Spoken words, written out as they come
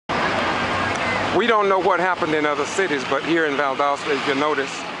We don't know what happened in other cities, but here in Valdosta, as you notice,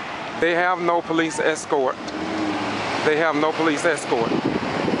 they have no police escort. They have no police escort.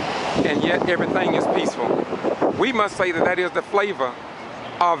 And yet everything is peaceful. We must say that that is the flavor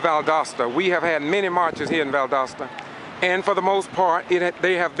of Valdosta. We have had many marches here in Valdosta, and for the most part,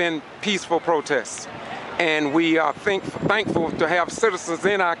 they have been peaceful protests. And we are thankful to have citizens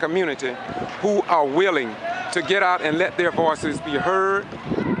in our community who are willing to get out and let their voices be heard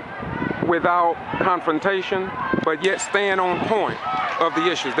without confrontation, but yet stand on point of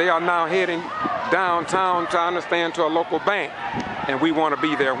the issues. They are now heading downtown to understand to a local bank, and we want to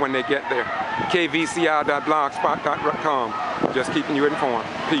be there when they get there. kvci.blogspot.com, just keeping you informed.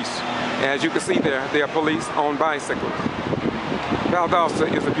 Peace. As you can see there are police on bicycles. Valdosta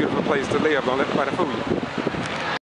is a beautiful place to live. Don't let anybody fool you.